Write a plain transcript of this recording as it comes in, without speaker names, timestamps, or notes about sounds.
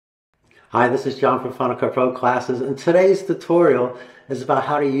Hi, this is John from Final Cut Pro Classes, and today's tutorial is about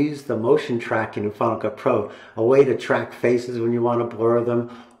how to use the motion tracking in Final Cut Pro, a way to track faces when you want to blur them,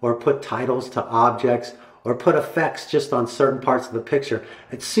 or put titles to objects, or put effects just on certain parts of the picture.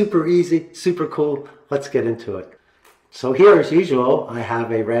 It's super easy, super cool. Let's get into it. So here, as usual, I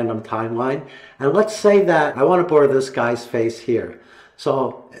have a random timeline, and let's say that I want to blur this guy's face here.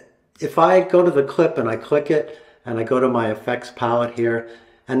 So if I go to the clip and I click it, and I go to my effects palette here,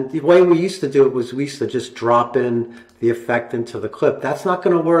 and the way we used to do it was we used to just drop in the effect into the clip. That's not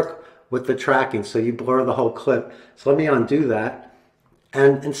going to work with the tracking, so you blur the whole clip. So let me undo that.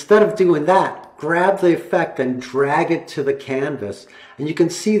 And instead of doing that, grab the effect and drag it to the canvas. And you can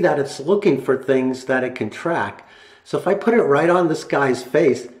see that it's looking for things that it can track. So if I put it right on this guy's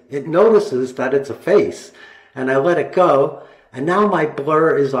face, it notices that it's a face. And I let it go. And now my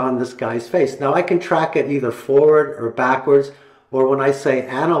blur is on this guy's face. Now I can track it either forward or backwards. Or when I say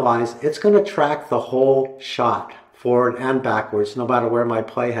analyze, it's going to track the whole shot, forward and backwards, no matter where my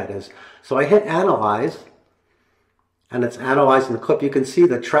playhead is. So I hit analyze, and it's analyzing the clip. You can see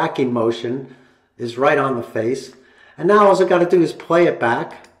the tracking motion is right on the face. And now all I got to do is play it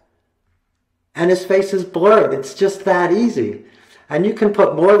back, and his face is blurred. It's just that easy. And you can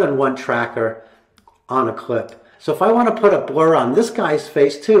put more than one tracker on a clip. So if I want to put a blur on this guy's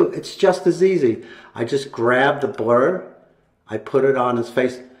face too, it's just as easy. I just grab the blur, I put it on his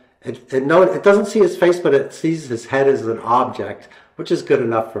face. It doesn't see his face, but it sees his head as an object, which is good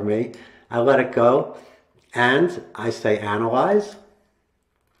enough for me. I let it go, and I say analyze.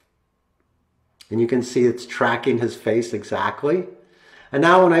 And you can see it's tracking his face exactly. And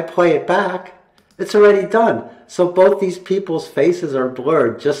now when I play it back, it's already done. So both these people's faces are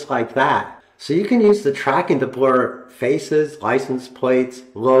blurred just like that. So you can use the tracking to blur faces, license plates,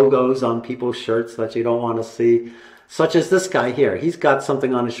 logos on people's shirts that you don't want to see. Such as this guy here. He's got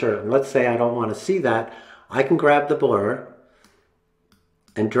something on his shirt. And let's say I don't want to see that. I can grab the blur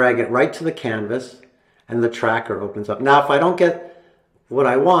and drag it right to the canvas, and the tracker opens up. Now, if I don't get what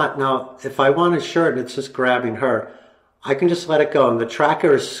I want, now, if I want his shirt and it's just grabbing her, I can just let it go. And the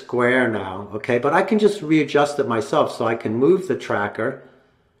tracker is square now, okay? But I can just readjust it myself. So I can move the tracker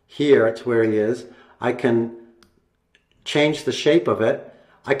here to where he is. I can change the shape of it.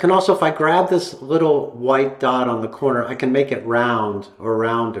 I can also, if I grab this little white dot on the corner, I can make it round or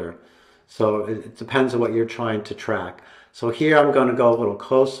rounder. So it depends on what you're trying to track. So here I'm going to go a little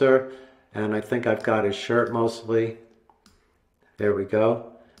closer, and I think I've got his shirt mostly. There we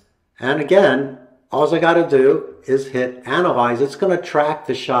go. And again, all I got to do is hit analyze. It's going to track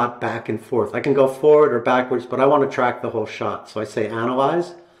the shot back and forth. I can go forward or backwards, but I want to track the whole shot. So I say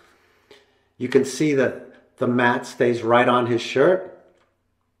analyze. You can see that the matte stays right on his shirt.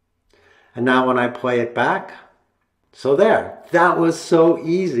 And now when I play it back, so there, that was so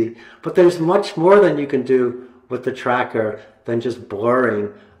easy. But there's much more than you can do with the tracker than just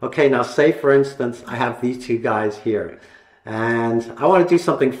blurring. Okay, now say for instance, I have these two guys here, and I want to do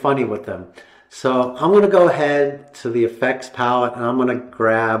something funny with them. So I'm going to go ahead to the effects palette, and I'm going to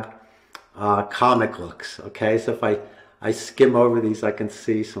grab comic looks. Okay, so if I skim over these, I can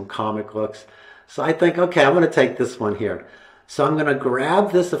see some comic looks. So I think, okay, I'm going to take this one here. So I'm going to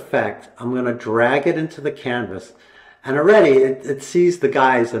grab this effect, I'm going to drag it into the canvas, and already it sees the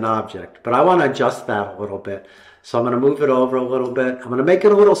guy as an object, but I want to adjust that a little bit. So I'm going to move it over a little bit. I'm going to make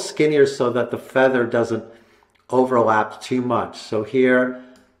it a little skinnier so that the feather doesn't overlap too much. So here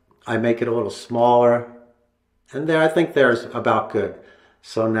I make it a little smaller, and there I think there's about good.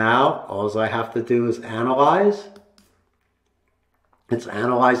 So now all I have to do is analyze. It's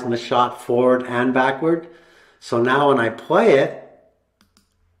analyzing the shot forward and backward. So now when I play it,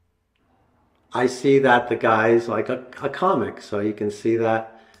 I see that the guy is like a comic. So you can see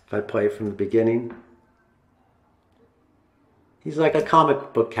that if I play from the beginning. He's like a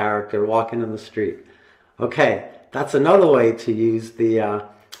comic book character walking in the street. Okay, that's another way to use the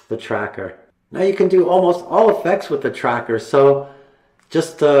tracker. Now you can do almost all effects with the tracker. So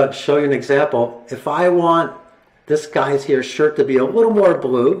just to show you an example, if I want this guy's here shirt to be a little more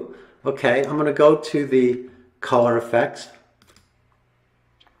blue, okay, I'm going to go to the color effects,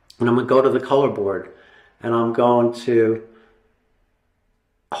 and I'm going to go to the color board, and I'm going to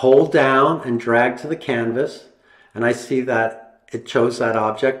hold down and drag to the canvas, and I see that it chose that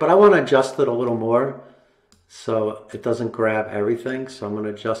object, but I want to adjust it a little more so it doesn't grab everything. So I'm going to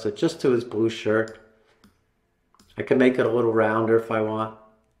adjust it just to his blue shirt. I can make it a little rounder if I want,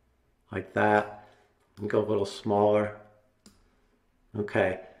 like that, and go a little smaller.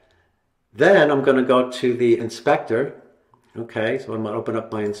 Okay. Then I'm going to go to the inspector. Okay, so I'm going to open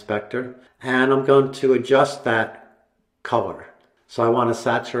up my inspector, and I'm going to adjust that color. So I want to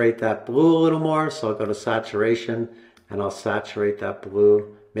saturate that blue a little more. So I'll go to saturation and I'll saturate that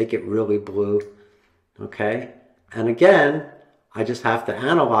blue, make it really blue. Okay. And again, I just have to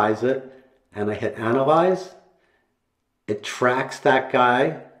analyze it, and I hit analyze. It tracks that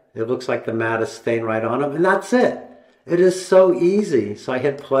guy. It looks like the mat is staying right on him, and that's it. It is so easy. So I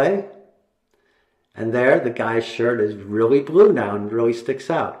hit play, and there the guy's shirt is really blue now and really sticks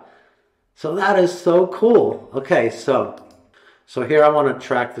out. So that is so cool. Okay, so here I want to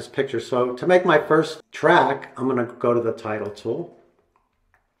track this picture. So to make my first track, I'm going to go to the title tool,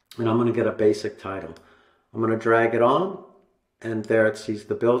 and I'm going to get a basic title. I'm going to drag it on, and there it sees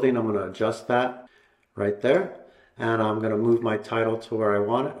the building. I'm going to adjust that right there, and I'm going to move my title to where I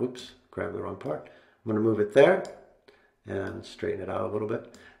want it. Oops, grabbed the wrong part. I'm going to move it there and straighten it out a little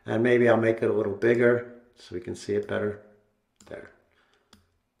bit, and maybe I'll make it a little bigger so we can see it better. There.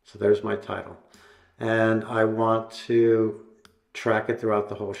 So there's my title, and I want to track it throughout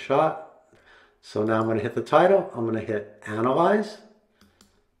the whole shot. So now I'm going to hit the title. I'm going to hit analyze.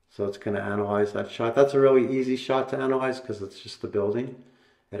 So it's going to analyze that shot. That's a really easy shot to analyze because it's just the building.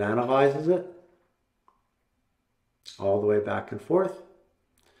 It analyzes it all the way back and forth.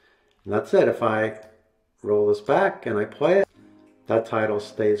 And that's it. If I roll this back and I play it, that title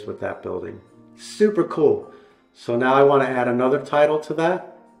stays with that building. Super cool. So now I want to add another title to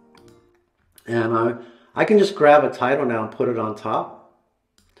that. And I can just grab a title now and put it on top.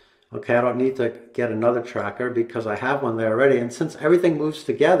 Okay, I don't need to get another tracker because I have one there already. And since everything moves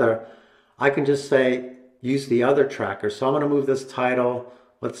together, I can just say, use the other tracker. So I'm going to move this title,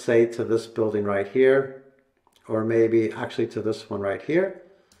 let's say to this building right here, or maybe actually to this one right here.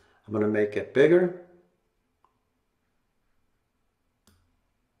 I'm going to make it bigger.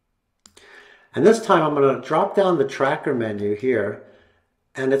 And this time I'm going to drop down the tracker menu here.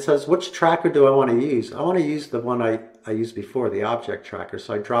 And it says, which tracker do I want to use? I want to use the one I used before, the object tracker.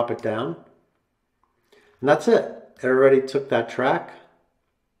 So I drop it down. And that's it. It already took that track.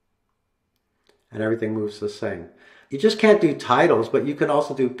 And everything moves the same. You just can't do titles, but you can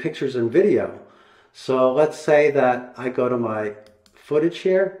also do pictures and video. So let's say that I go to my footage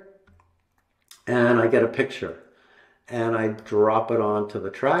here, and I get a picture. And I drop it onto the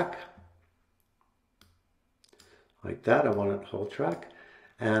track. Like that. I want it whole track.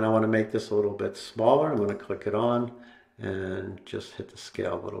 And I want to make this a little bit smaller. I'm going to click it on and just hit the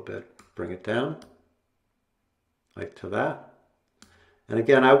scale a little bit. Bring it down, like to that. And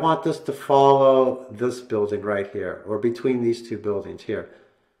again, I want this to follow this building right here, or between these two buildings here.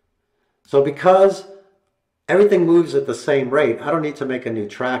 So because everything moves at the same rate, I don't need to make a new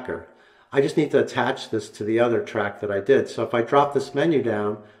tracker. I just need to attach this to the other track that I did. So if I drop this menu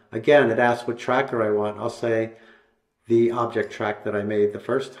down, again, it asks what tracker I want. I'll say the object track that I made the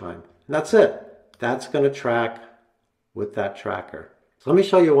first time. And that's it. That's going to track with that tracker. So let me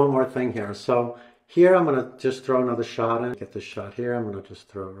show you one more thing here. So here I'm going to just throw another shot in. Get this shot here. I'm going to just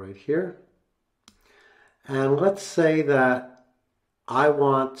throw it right here. And let's say that I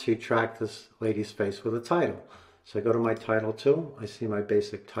want to track this lady's face with a title. So I go to my title tool. I see my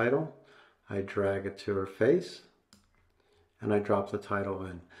basic title. I drag it to her face. And I drop the title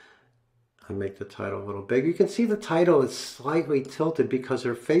in. I make the title a little big. You can see the title is slightly tilted because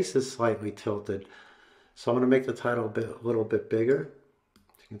her face is slightly tilted. So I'm going to make the title a little bit bigger.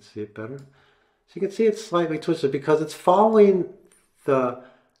 So you can see it better. So you can see it's slightly twisted because it's following the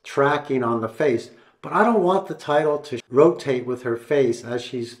tracking on the face. But I don't want the title to rotate with her face as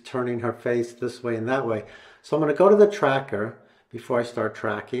she's turning her face this way and that way. So I'm going to go to the tracker before I start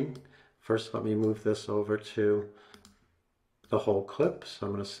tracking. First, let me move this over to the whole clip. So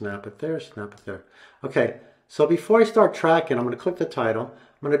I'm going to snap it there, snap it there. Okay, so before I start tracking, I'm going to click the title.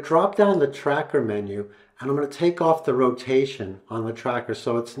 I'm going to drop down the tracker menu, and I'm going to take off the rotation on the tracker.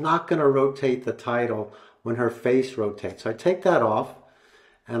 So it's not going to rotate the title when her face rotates. So I take that off,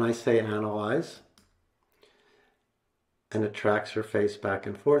 and I say analyze. And it tracks her face back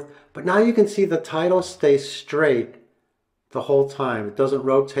and forth. But now you can see the title stays straight the whole time. It doesn't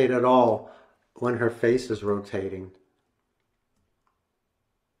rotate at all when her face is rotating.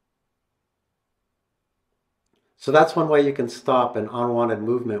 So that's one way you can stop an unwanted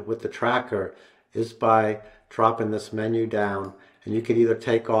movement with the tracker, is by dropping this menu down. And you could either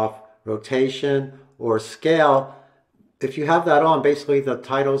take off rotation or scale. If you have that on, basically the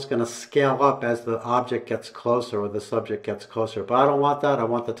title is going to scale up as the object gets closer or the subject gets closer. But I don't want that. I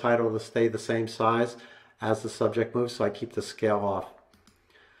want the title to stay the same size as the subject moves, so I keep the scale off.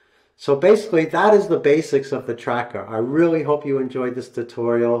 So basically that is the basics of the tracker. I really hope you enjoyed this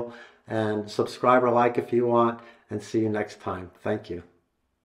tutorial, and subscribe or like if you want, and see you next time. Thank you.